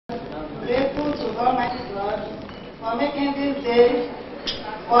Almighty God for making this day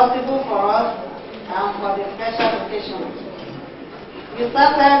possible for us and for the special occasion. We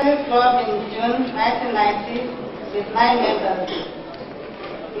started this club in June 1990 with 9 members.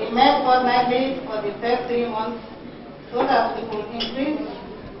 We met fortnightly for the first 3 months so that we could increase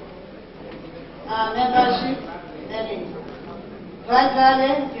our membership steadily.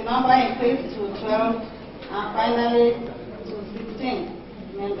 Gradually, the number increased to 12 and finally to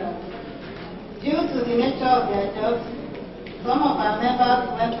 16 members. Due to the nature of their jobs, some of our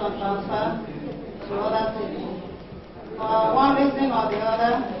members went on transfer to other cities. For one reason or the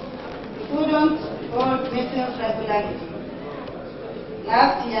other, we couldn't hold meetings regularly.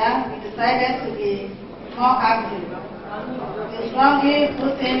 Last year, we decided to be more active. We strongly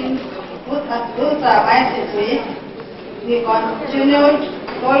put our minds into it. We continued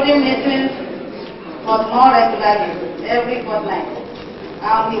holding meetings but more regularly, every fortnight.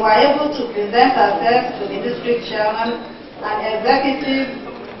 And we were able to present ourselves to the district chairman and the executive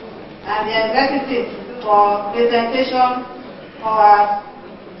for presentation for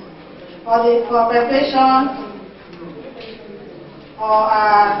preparation for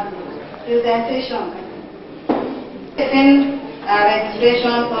our presentation, taking our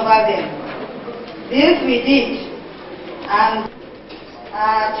registrations over there. This we did, and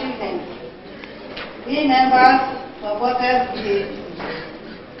our achievements. We members supported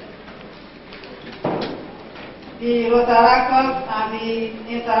the Rotaractors and the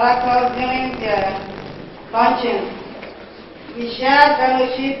Interactors during their launchings. We shared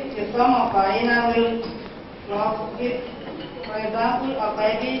fellowship with some of our inner wheel clubs, for example,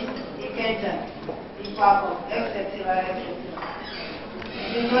 Obaidi, Ikeja, Ipapo, etc.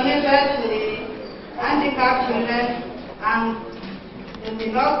 We donated to the handicapped children and the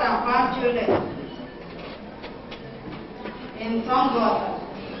lost and found children in Songwater,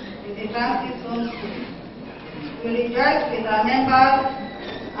 in the transit zone school. We rejoice with our members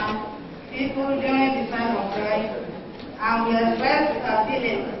and people during the time of prayer, and we express our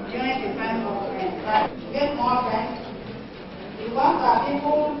feelings during the time of prayer. To get more friends, we want our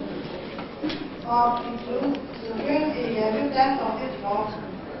people to bring the existence of this law.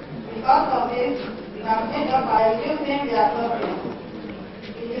 Because of this, we have made up by reducing their problems.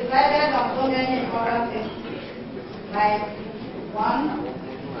 We decided on so many important things, like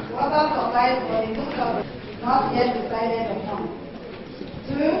 1, water supply for the use of not yet decided upon.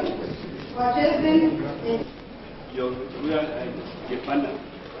 2, purchasing your royal highness, the banner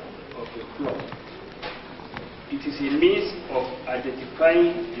of your club. It is a means of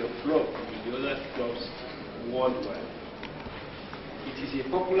identifying your club with the other clubs worldwide. It is a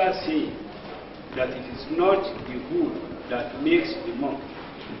popular saying that it is not the hood that makes the monk.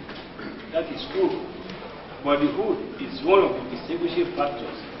 That is true. But the hood is one of the distinguishing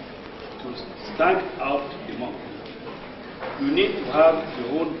factors to stand out the monk. You need to have your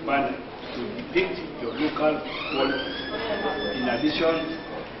own banner to depict your local qualities. In addition,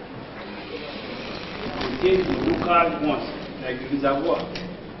 contain the local ones, like the reservoir.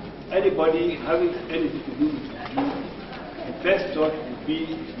 Anybody having anything to do with you, the first thought would be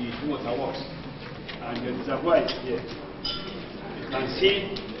the water works. And the reservoir is here. You can see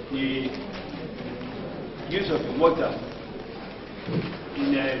the use of the water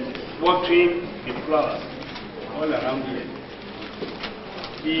in watering the flowers all around here.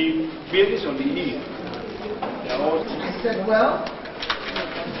 The buildings on the hill, they are all... I said, well,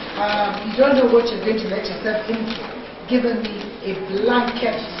 you don't know what you're going to let yourself into, giving me a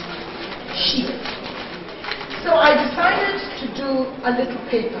blanket sheet. So I decided to do a little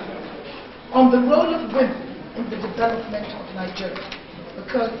paper on the role of women in the development of Nigeria,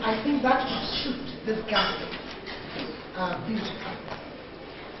 because I think that would suit this gathering beautifully.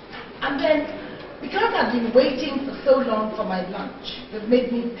 And then, because I've been waiting for so long for my lunch, they've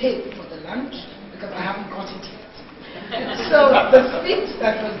made me pay for the lunch because I haven't got it yet. So the speech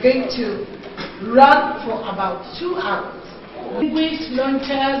that was going to run for about 2 hours. Distinguished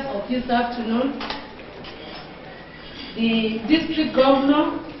launchers of this afternoon, the district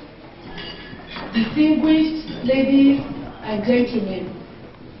governor, distinguished ladies and gentlemen.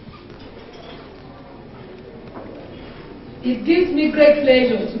 It gives me great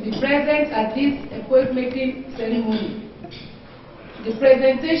pleasure to be present at this epoch-making ceremony. The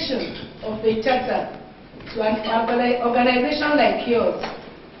presentation of a charter to an organization like yours.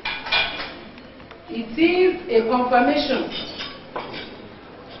 It is a confirmation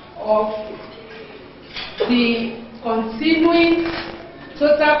of the continuing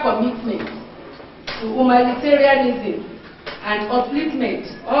total commitment to humanitarianism and upliftment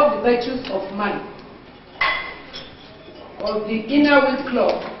of the virtues of man, of the Inner Wheel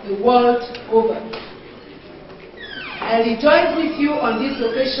Club the world over. I rejoice with you on this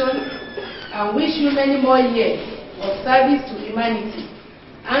occasion and wish you many more years of service to humanity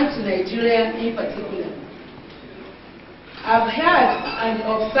and to Nigeria in particular. I've heard and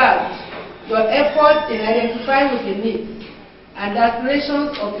observed your efforts in identifying with the needs and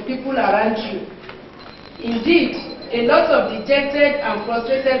aspirations of the people around you. Indeed, a lot of dejected and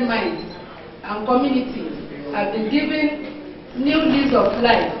frustrated minds and communities have been given new lease of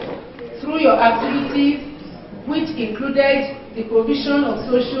life through your activities, which included the provision of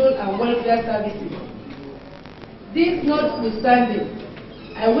social and welfare services. This notwithstanding,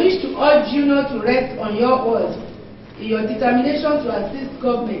 I wish to urge you not to rest on your words in your determination to assist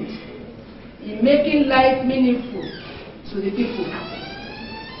government in making life meaningful to the people.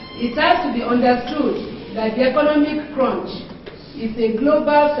 It has to be understood that the economic crunch is a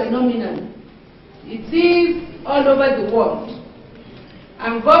global phenomenon. It is all over the world,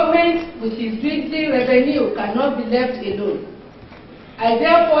 and government with its dwindling revenue cannot be left alone. I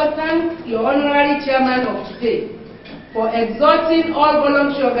therefore thank your honorary chairman of today for exhorting all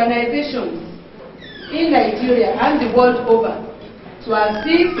voluntary organizations in Nigeria and the world over to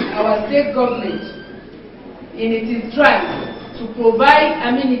assist our state government in its drive to provide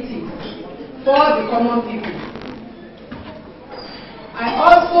amenities for the common people. I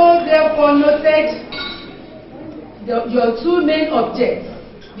also therefore noted your two main objects,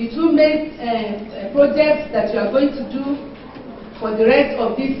 the two main projects that you are going to do for the rest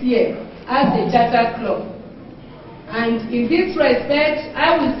of this year as a charter club. And in this respect,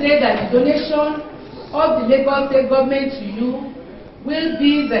 I will say that the donation of the Lagos State government to you will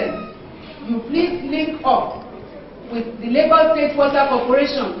be that you please link up with the Lagos State Water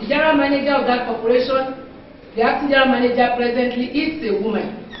Corporation. The general manager of that corporation, the acting general manager presently, is a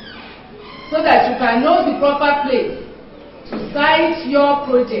woman, so that you can know the proper place to cite your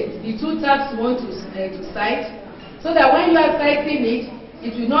project, the two tabs you want to cite, so that when you are citing it,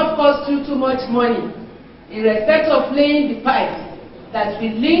 it will not cost you too much money in respect of laying the pipe that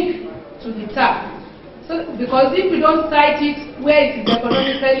will link to the tap. So, because if you don't cite it where it is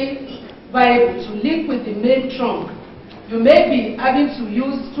economically viable to link with the main trunk, you may be having to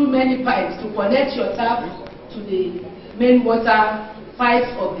use too many pipes to connect your tap to the main water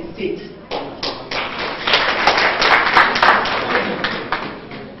pipes of the state.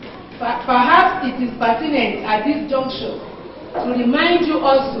 Perhaps it is pertinent at this juncture to remind you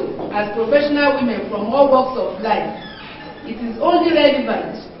also, as professional women from all walks of life, it is only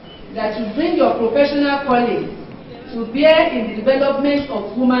relevant that you bring your professional colleagues to bear in the development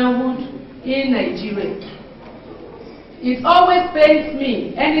of womanhood in Nigeria. It always pains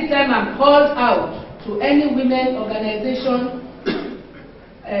me anytime I'm called out to any women organization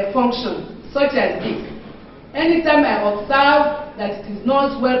function such as this. Anytime I observe that it is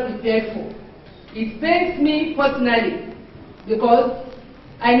not well prepared for, it pains me personally, because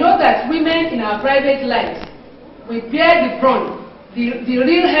I know that women in our private lives will bear the brunt, the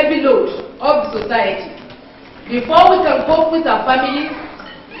real heavy load of the society, before we can cope with our families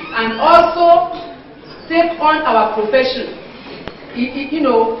and also take on our profession. You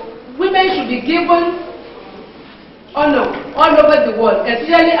know, women should be given honor all over the world,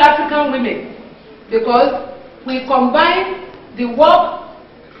 especially African women, because we combine the work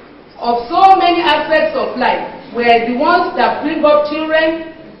of so many aspects of life. We are the ones that bring up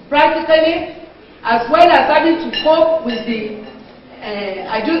children practically, as well as having to cope with the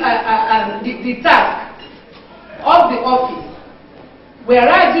task of the office.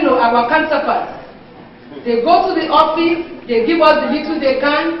 Whereas, you know, our counterparts, they go to the office, they give us the little they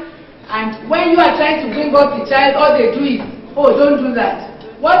can, and when you are trying to bring up the child, all they do is, oh, don't do that.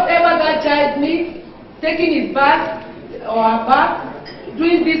 Whatever that child needs, taking his bath or her bath,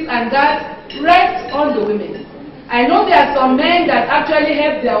 doing this and that, rests on the women. I know there are some men that actually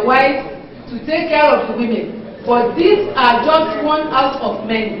help their wives to take care of the women, but these are just one out of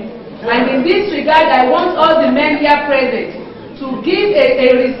many. And in this regard, I want all the men here present to give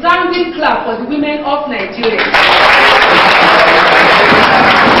a resounding clap for the women of Nigeria.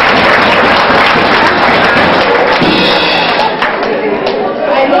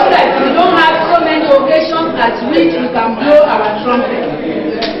 I know that we don't have so many occasions at which we can blow our trumpet,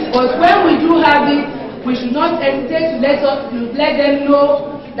 but when we do have it, we should not hesitate to let them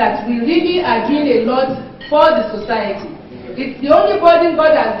know that we really are doing a lot for the society. It's the only burden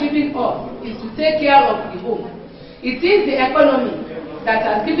God has given us is to take care of the home. It is the economy that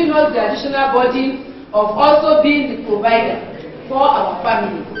has given us the additional burden of also being the provider for our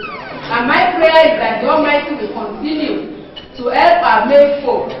family. And my prayer is that the Almighty will continue to help our male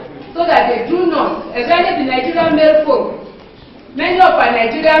folk so that they do not, especially the Nigerian male folk, Many of our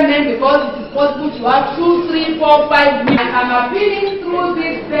Nigerian men, because it is possible to have 2, 3, 4, 5 women. I'm appealing through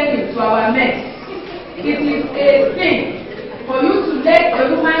this training to our men. It is a thing for you to let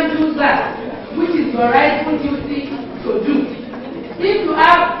a woman do that, which is your rightful duty to do. If you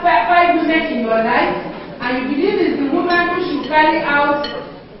have 5 women in your life, and you believe it's the woman who should carry out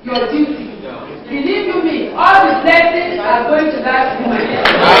your duty, believe you me, all the blessings are going to that woman.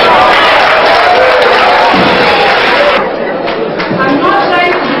 I'm not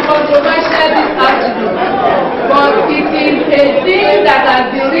trying to be controversial this afternoon, but it is a thing that has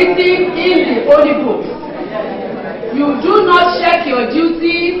been written in the Holy Book. You do not check your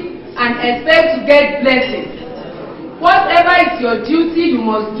duties and expect to get blessings. Whatever is your duty, you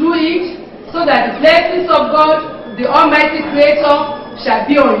must do it so that the blessings of God, the Almighty Creator, shall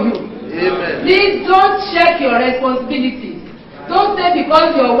be on you. Amen. Please don't check your responsibilities. Don't say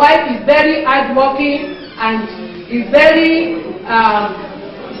because your wife is very hardworking and is very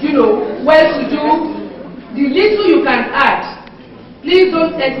well-to-do, the little you can add, please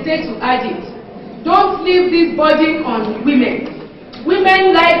don't hesitate to add it. Don't leave this burden on women.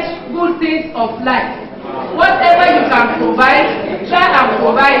 Women like good things of life. Whatever you can provide, try and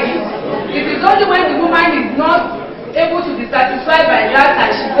provide it. It is only when the woman is not able to be satisfied by that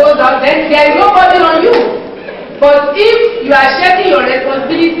and she goes out, then there is no burden on you. But if you are sharing your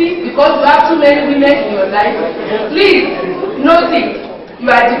responsibility because you have too many women in your life, please note it. You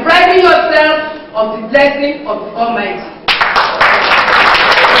are depriving yourself of the blessing of the Almighty.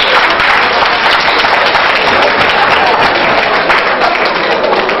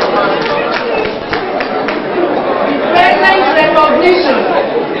 The present recognition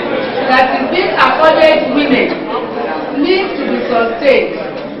that is being accorded women needs to be sustained,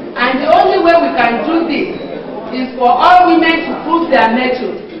 and the only way we can do this is for all women to prove their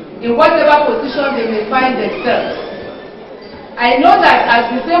mettle in whatever position they may find themselves. I know that as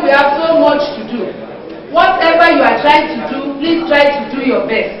we say we have so much to do. Whatever you are trying to do, please try to do your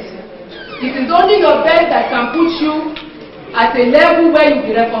best. It is only your best that can put you at a level where you'll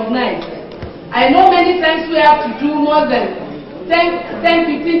be recognized. I know many times we have to do more than 10,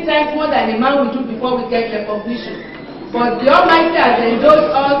 15 times more than a man will do before we get recognition. But the Almighty has endowed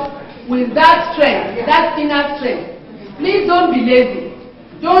us with that strength, that inner strength. Please don't be lazy.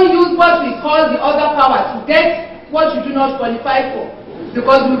 Don't use what we call the other power to get what you do not qualify for.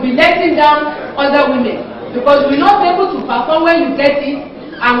 Because we'll be letting down other women. Because we're not able to perform when you get it.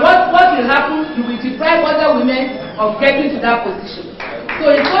 And what will happen, you will deprive other women of getting to that position.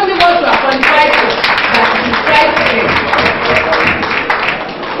 So it's only what you are qualified for that you will try to get.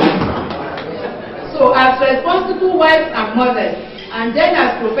 So as responsible wives and mothers, and then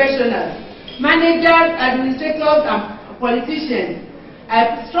as professionals, managers, administrators, and politicians,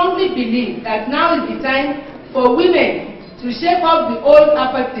 I strongly believe that now is the time for women to shake off the old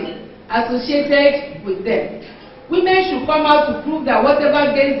apathy associated with them. Women should come out to prove that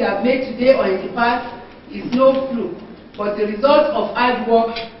whatever gains they have made today or in the past is no fluke, but the result of hard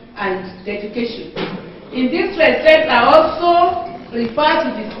work and dedication. In this respect, I also refer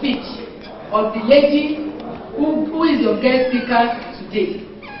to the speech of the lady who is your guest speaker today.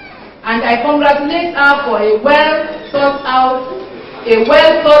 And I congratulate her for a well-thought-out, a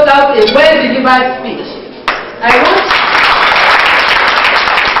well-delivered speech.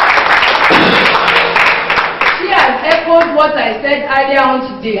 She has echoed what I said earlier on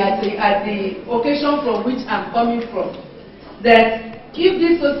today at the occasion from which I'm coming from. That if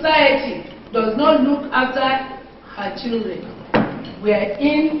this society does not look after her children, we are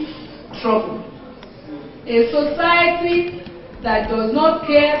in trouble. A society that does not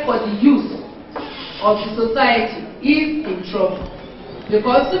care for the youth of the society is in trouble.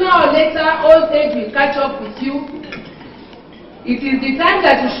 Because sooner or later, old age will catch up with you. It is the time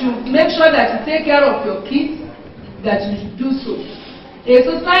that you should make sure that you take care of your kids, that you should do so. A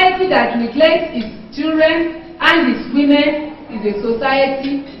society that neglects its children and its women is a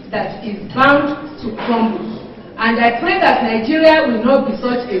society that is bound to crumble. And I pray that Nigeria will not be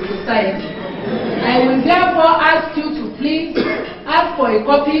such a society. I will therefore ask you to please ask for a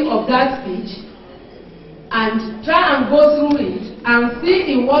copy of that speech and try and go through it and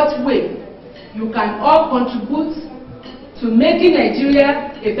see in what way you can all contribute to making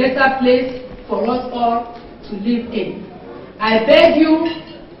Nigeria a better place for us all to live in. I beg you,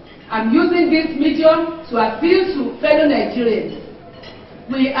 I'm using this medium to appeal to fellow Nigerians.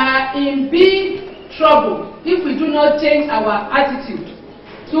 We are in big trouble if we do not change our attitude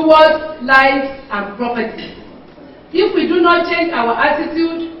towards life and property. If we do not change our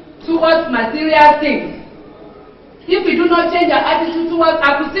attitude towards material things, if we do not change our attitude towards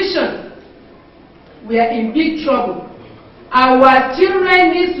acquisition, we are in big trouble. Our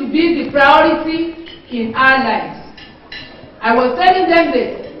children need to be the priority in our lives. I was telling them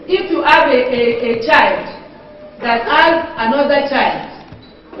that if you have a child that has another child,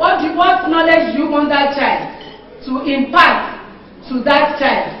 what knowledge do you want that child to impart to that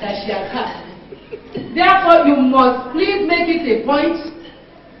child that she has had? Therefore, you must please make it a point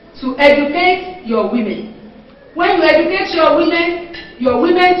to educate your women. When you educate your women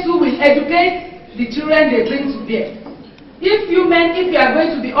too will educate the children they bring to bear. If you are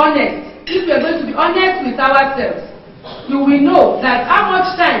going to be honest, with ourselves, you will know that how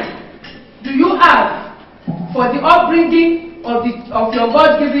much time do you have for the upbringing of your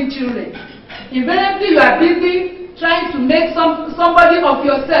God-given children. Invariably, you are busy trying to make somebody of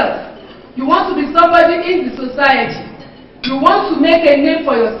yourself. You want to be somebody in the society. You want to make a name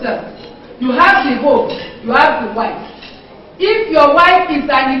for yourself. You have the home, you have the wife. If your wife is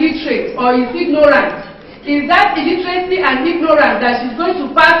an illiterate or is ignorant, is that illiteracy and ignorance that she's going to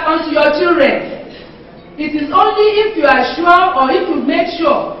pass on to your children? It is only if you are sure or if you make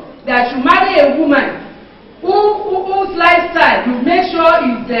sure that you marry a woman whose lifestyle you make sure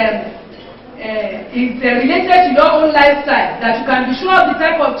is related to your own lifestyle, that you can be sure of the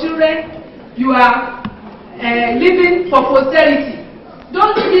type of children you are living for posterity.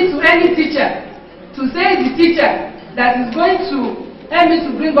 Don't leave it to any teacher to say it's the teacher that is going to help me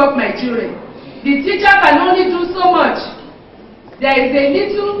to bring up my children. The teacher can only do so much. There is a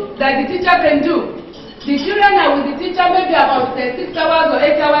little that the teacher can do. The children are with the teacher maybe about 6 hours or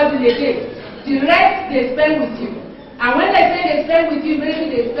 8 hours in a day. The rest they spend with you. And when they say they spend with you, maybe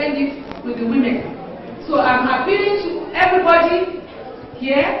they spend it with the women. So I'm appealing to everybody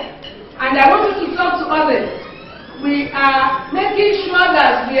here, and I want you to talk to others. We are making sure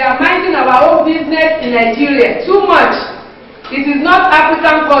that we are minding our own business in Nigeria too much. It is not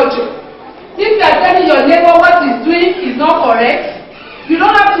African culture. If you are telling your neighbor what he's doing is not correct, you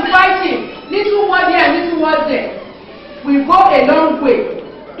don't have to fight him. Little word here and little word there. We go a long way.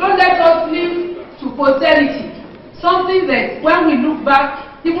 Don't let us live to posterity. Something that when we look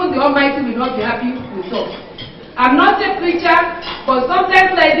back, even the Almighty will not be happy with us. I'm not a preacher, but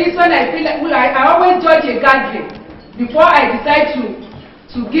sometimes like this, when I feel like I always judge a gathering before I decide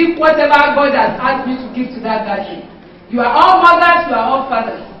to give whatever God has asked me to give to that gathering. You are all mothers, you are all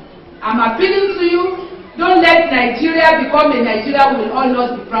fathers. I'm appealing to you, don't let Nigeria become a Nigeria we will all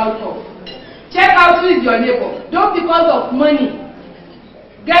not be proud of. Check out who is your neighbor. Don't because of money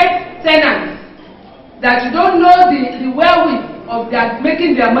get tenants that you don't know the wherewith of their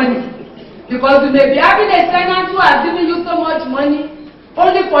making their money. Because you may be having a tenant who has given you so much money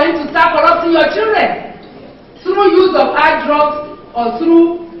only for him to start corrupting your children through use of hard drugs or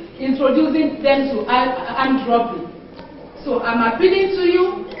through introducing them to armed robbery. So I'm appealing to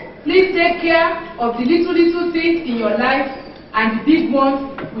you, please take care of the little things in your life, and the big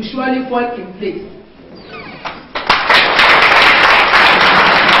ones will surely fall in place.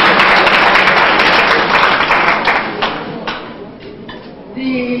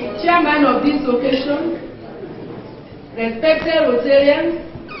 The chairman of this occasion, respected Rotarians,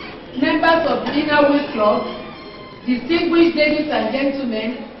 members of the Innerweek Club, distinguished ladies and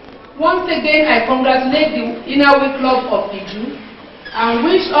gentlemen, once again I congratulate the Innerweek Club of Iju and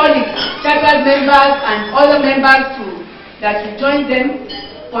wish all its chartered members and other members that will join them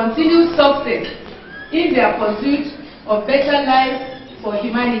continued success in their pursuit of better life for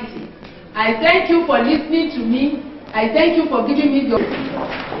humanity. I thank you for listening to me. I thank you for giving me the opportunity.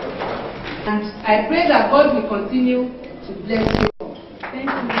 And I pray that God will continue to bless you all. Thank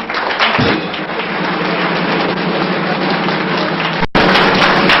you.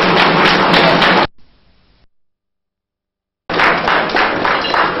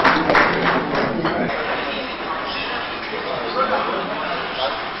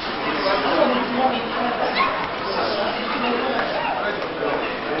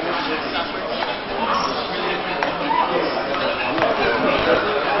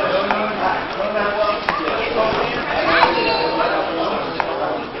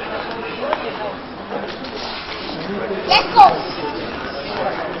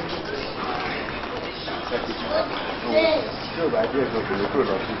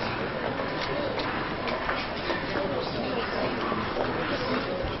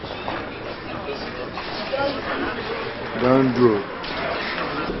 Don't go.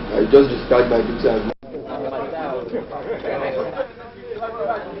 I just discard my picture.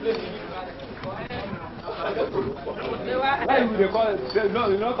 Why would they call it? No,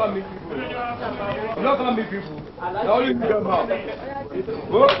 you don't call me people. You don't call me people. I only do your mouth.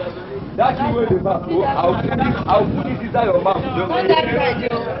 Oh, that's the way they mouth. Oh, I'll put it inside your mouth.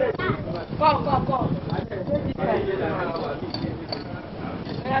 Come.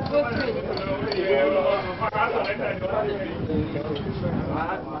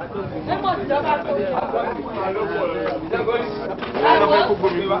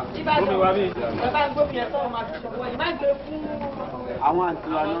 Àwọn àti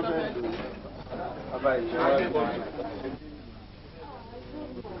wa náà fẹ́ lò. Bàbá ìjọba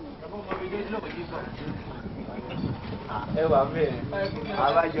ẹ wà bẹ́ẹ̀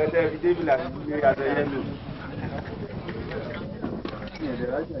alájọ tẹ́ fi débìlì àti gbé aṣọ yẹn lò.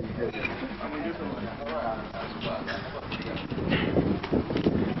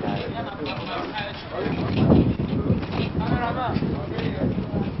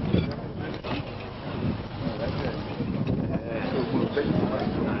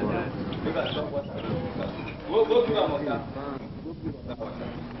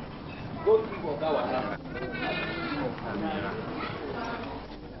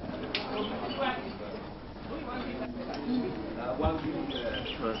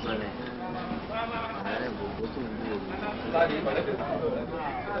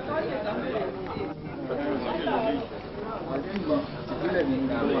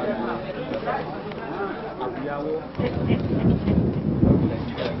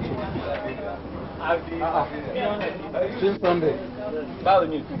 Sunday. Báwo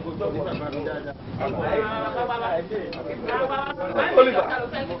ni ìtúkú tó wọ́n máa ń dáadáa?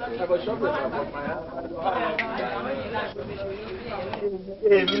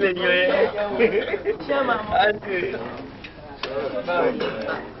 Èmi lè yan ẹ.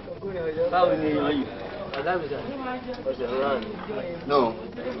 Báwo ni èèyàn yìí? No.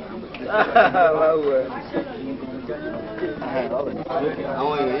 Báwo ẹ?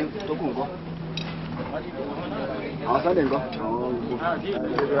 Àwọn èèyàn yìí tó kù nǹkan. Àwọn Sunday nǹkan.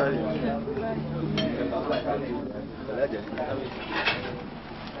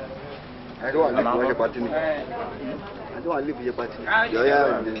 I don't want to leave the party. I don't want to leave the party.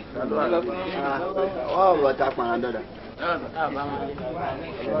 Yeah. Oh, what happened under that?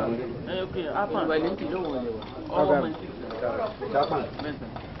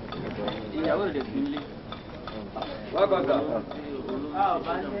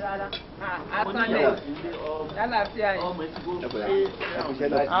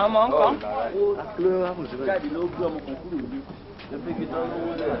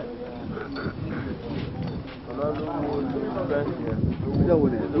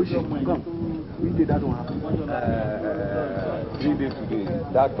 We did that one. 3 days today.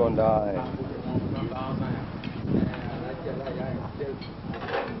 That thunder.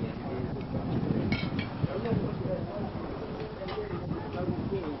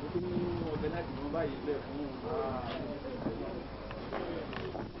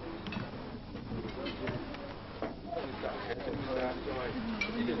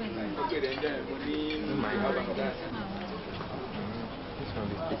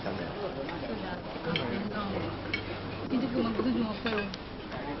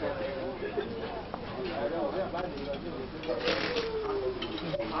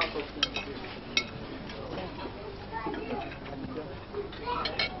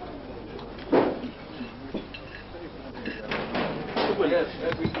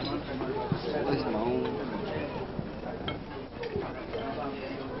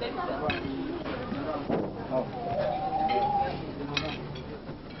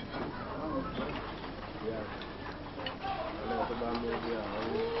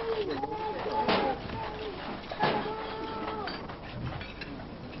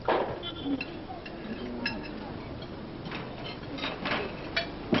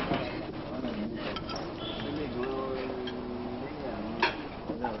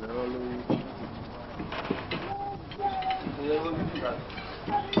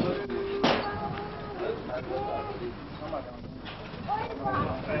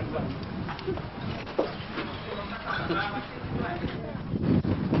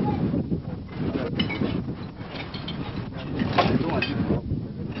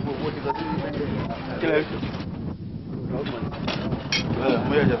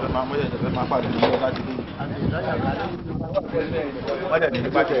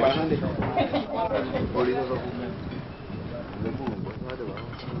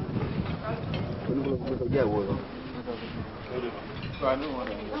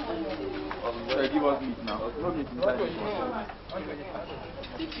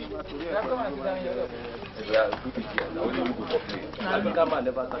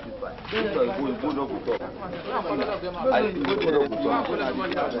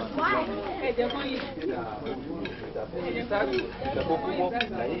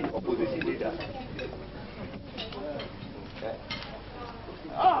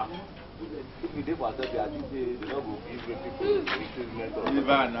 If you did what they are doing, they don't go give people treatment.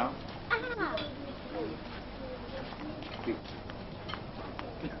 Ivan now.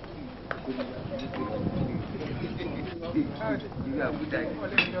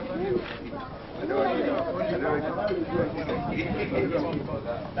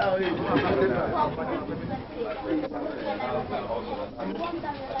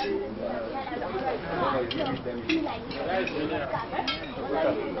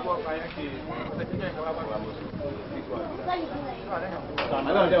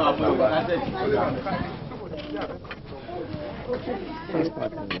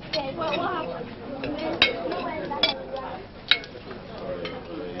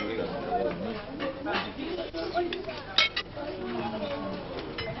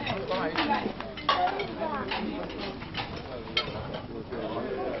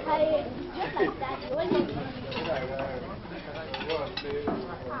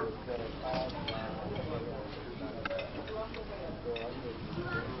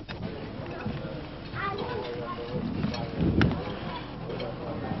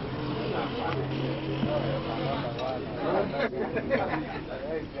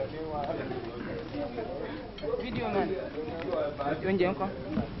 Video man. Oúnjẹ ńkọ́?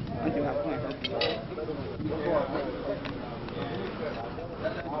 Wọ́n ti wà fún ẹ̀.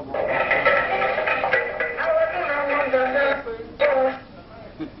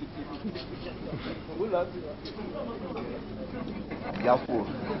 Yafu.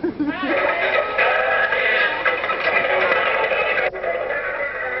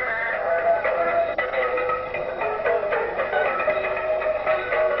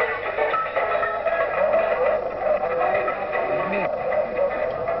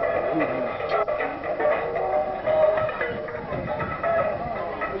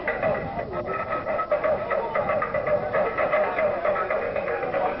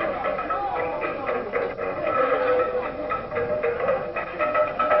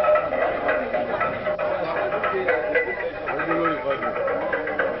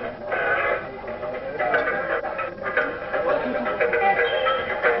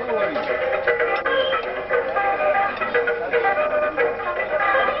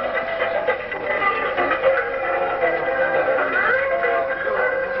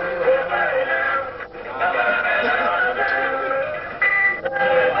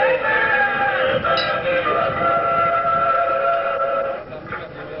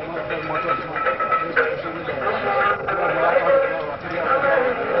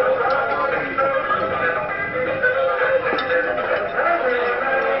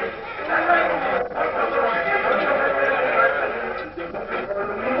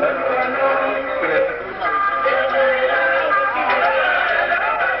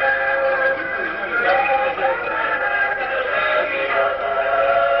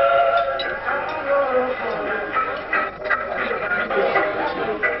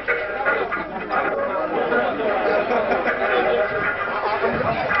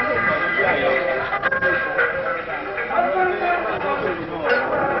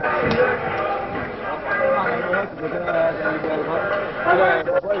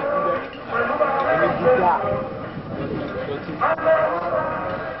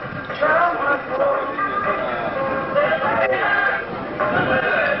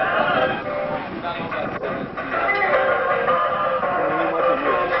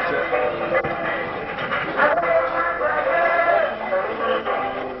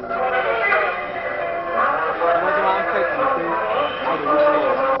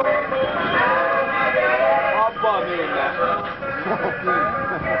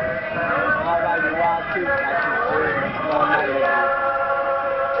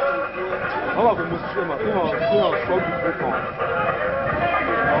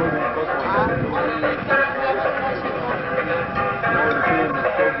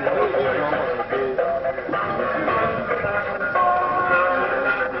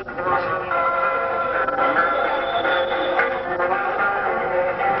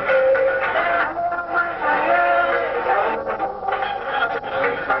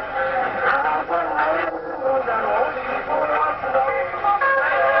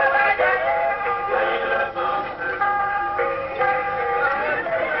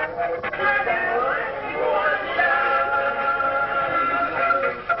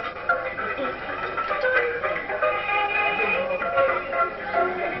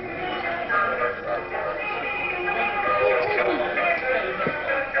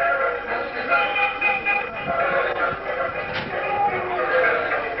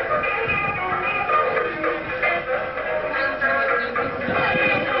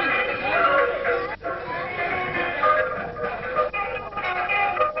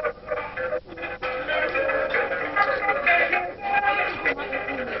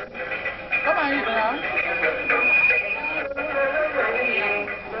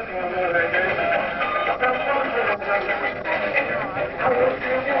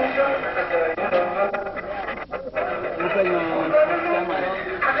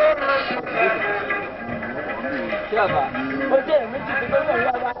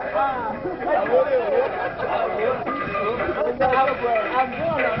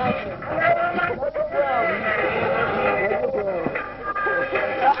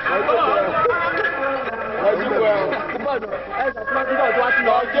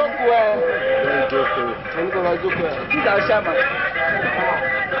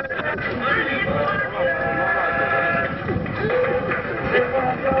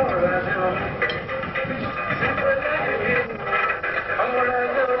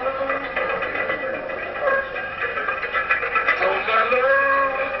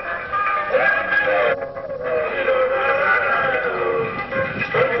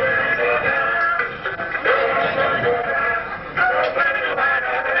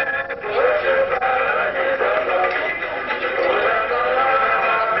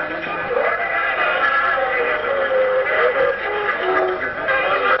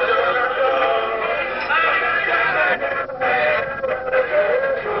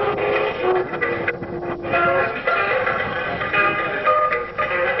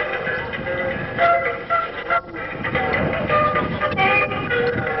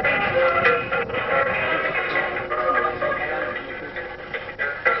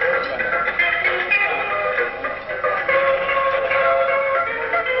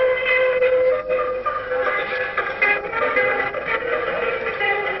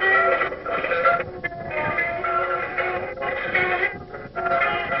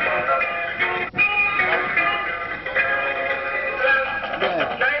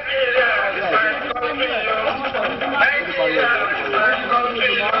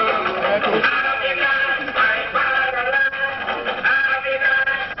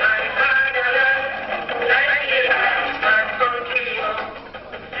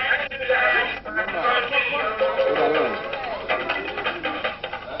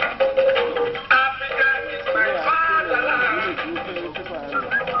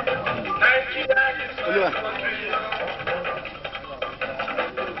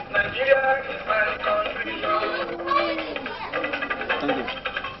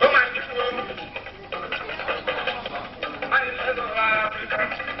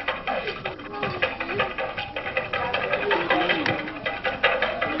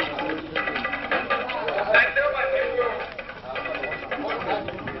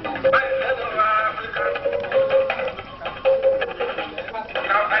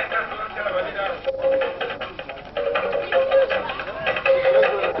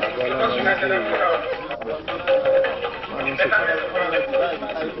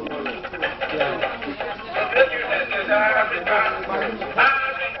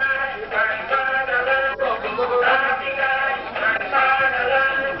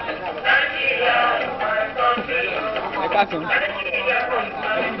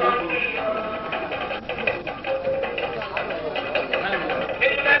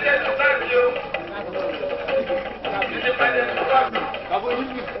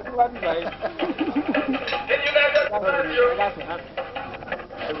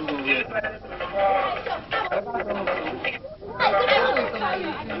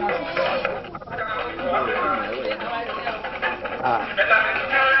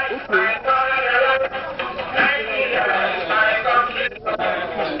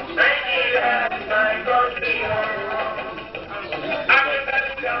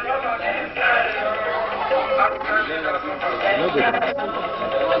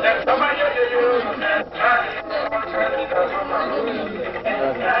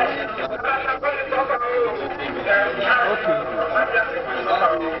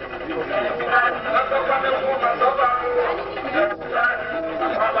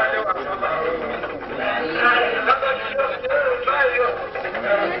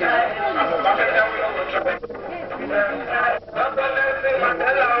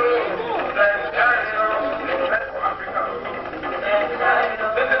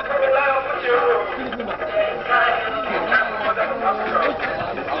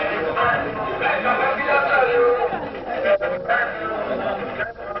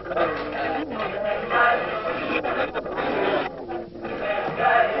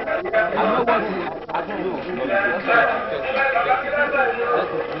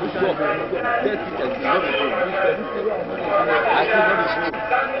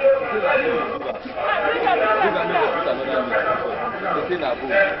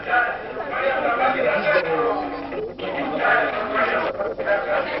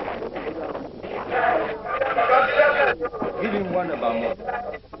 Give him one about more.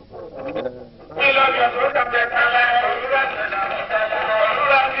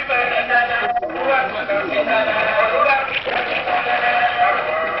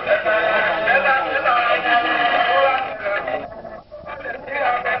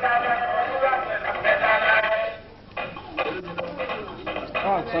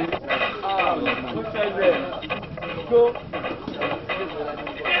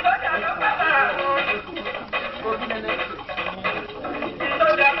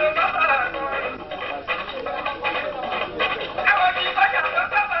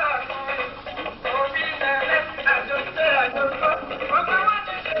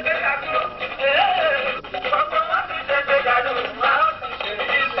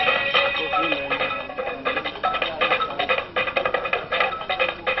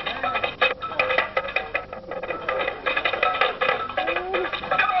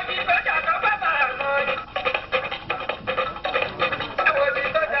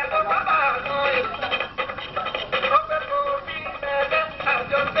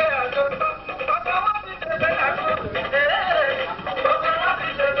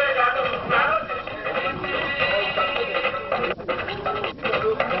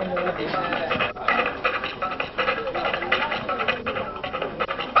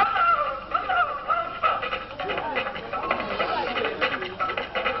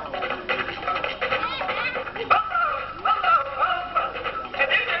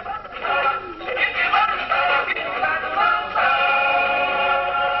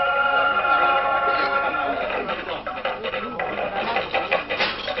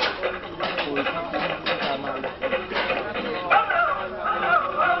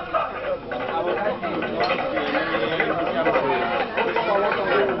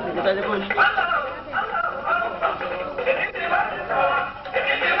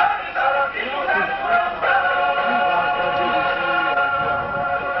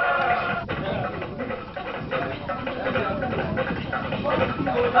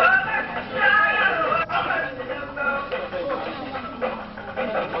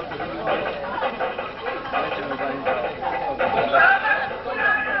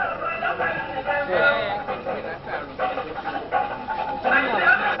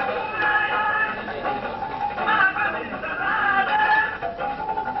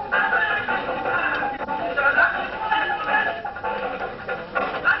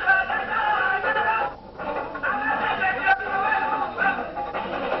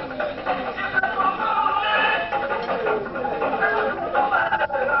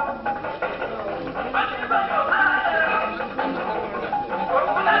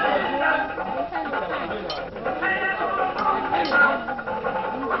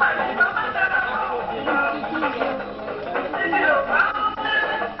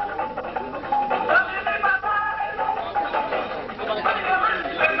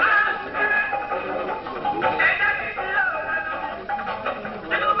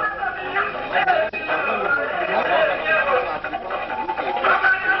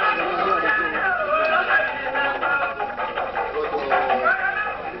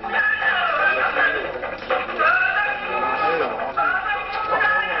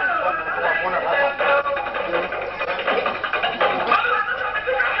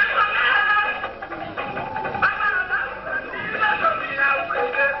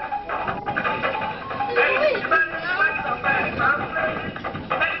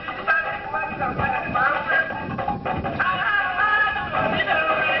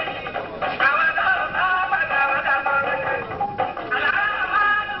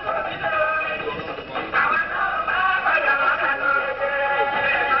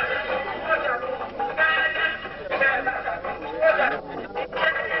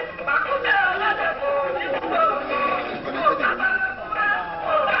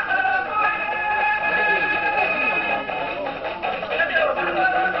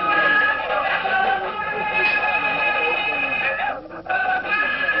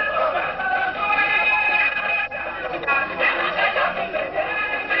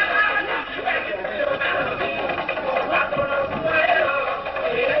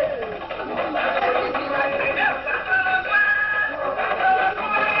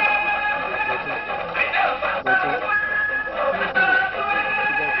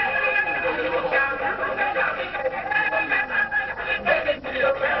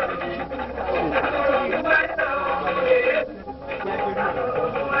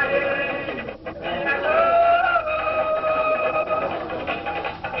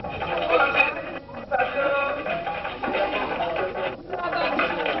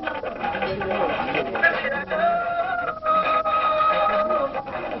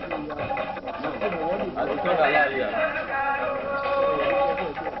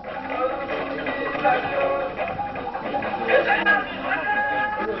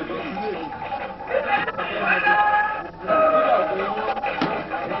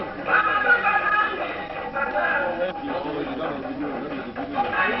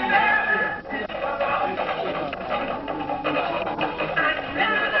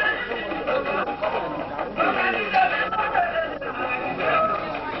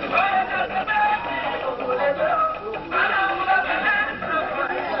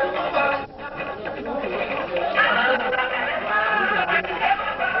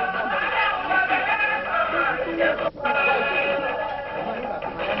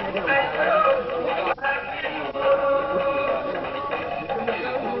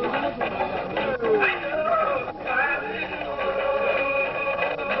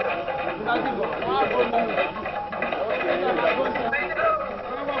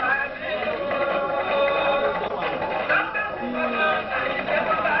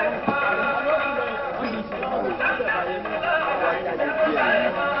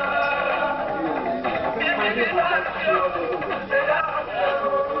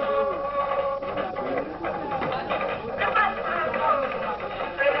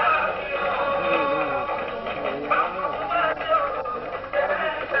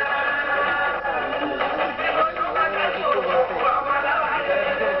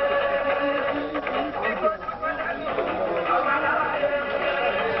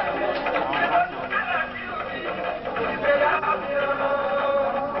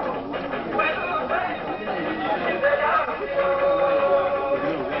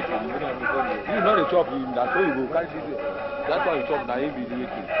 Chop him, that's why you go carry this. That's why you chop na him be the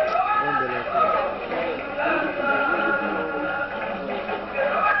king.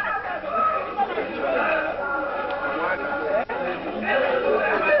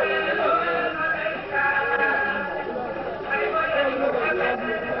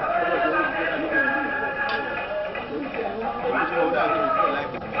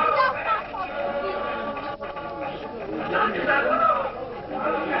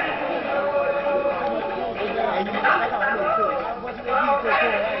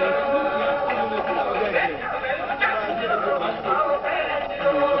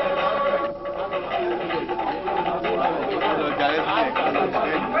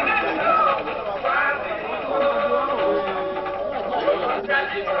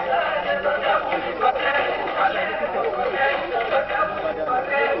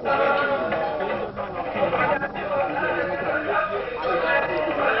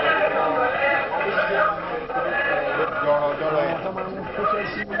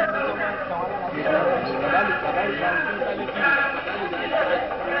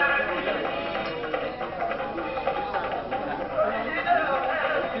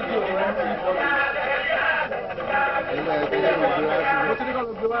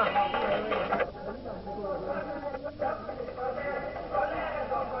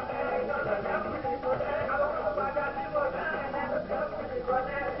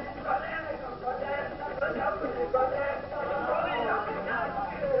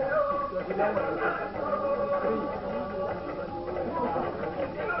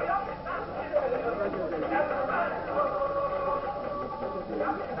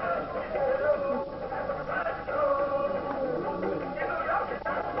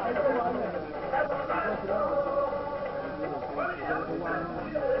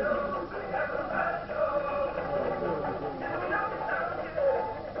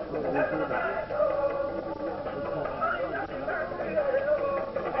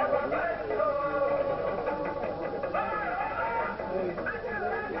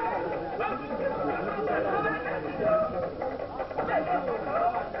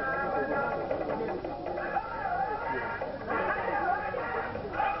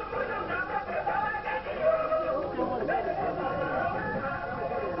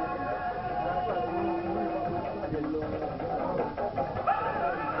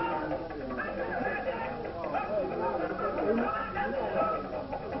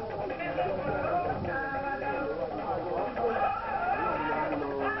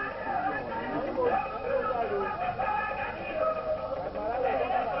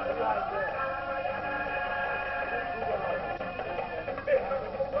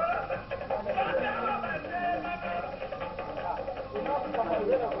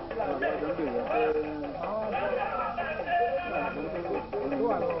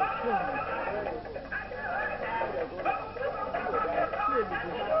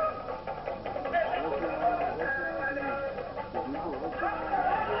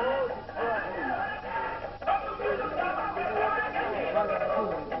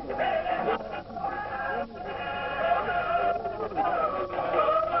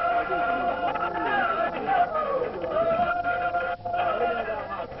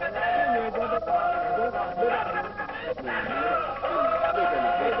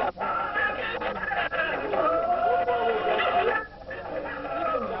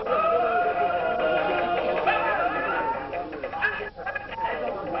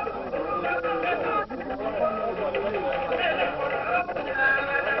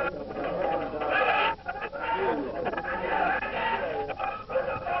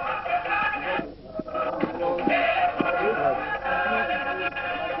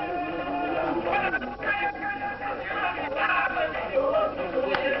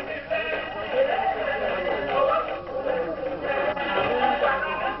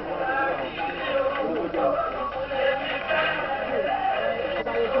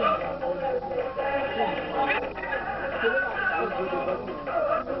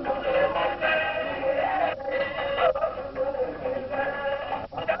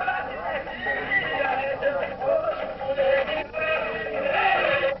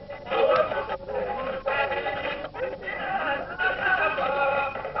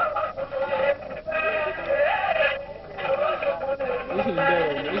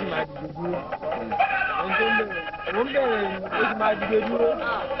 Mo ń bẹ̀rẹ̀ oṣù máa dìde dúró.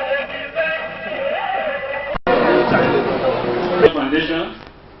 Foundation,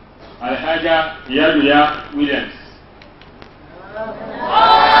 Alhaja Iyaduya Williams.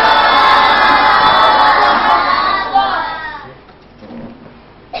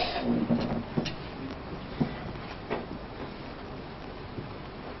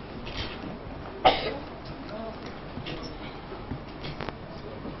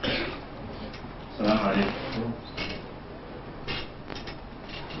 Assalamu alaikum.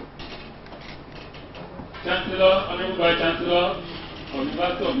 Chancellor, Honorable Vice Chancellor of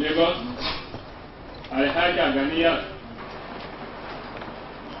University of Lagos, Alhaja Ganiya.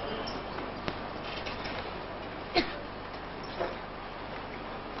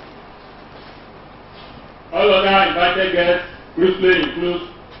 All other invited guests briefly include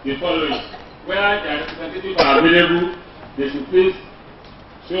the following. Where their representatives are available, they should please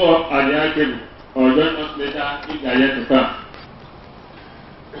show up at the high table or join us later if they are yet to come.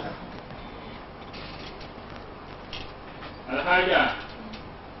 Alhaja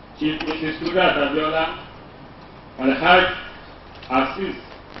Chief Mrs. Sudat Abiola, Alhaj Asis,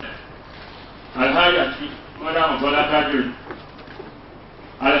 Alhaja Chief Madam Obola Kadri,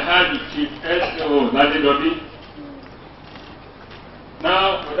 Alhaji Chief S.O. Ladedobi.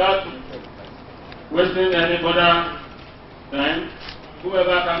 Now, without wasting any further time,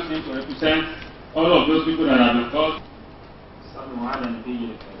 whoever comes in to represent all of those people that have been called.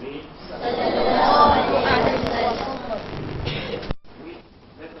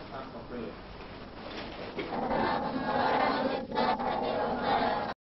 Let us ask for prayer.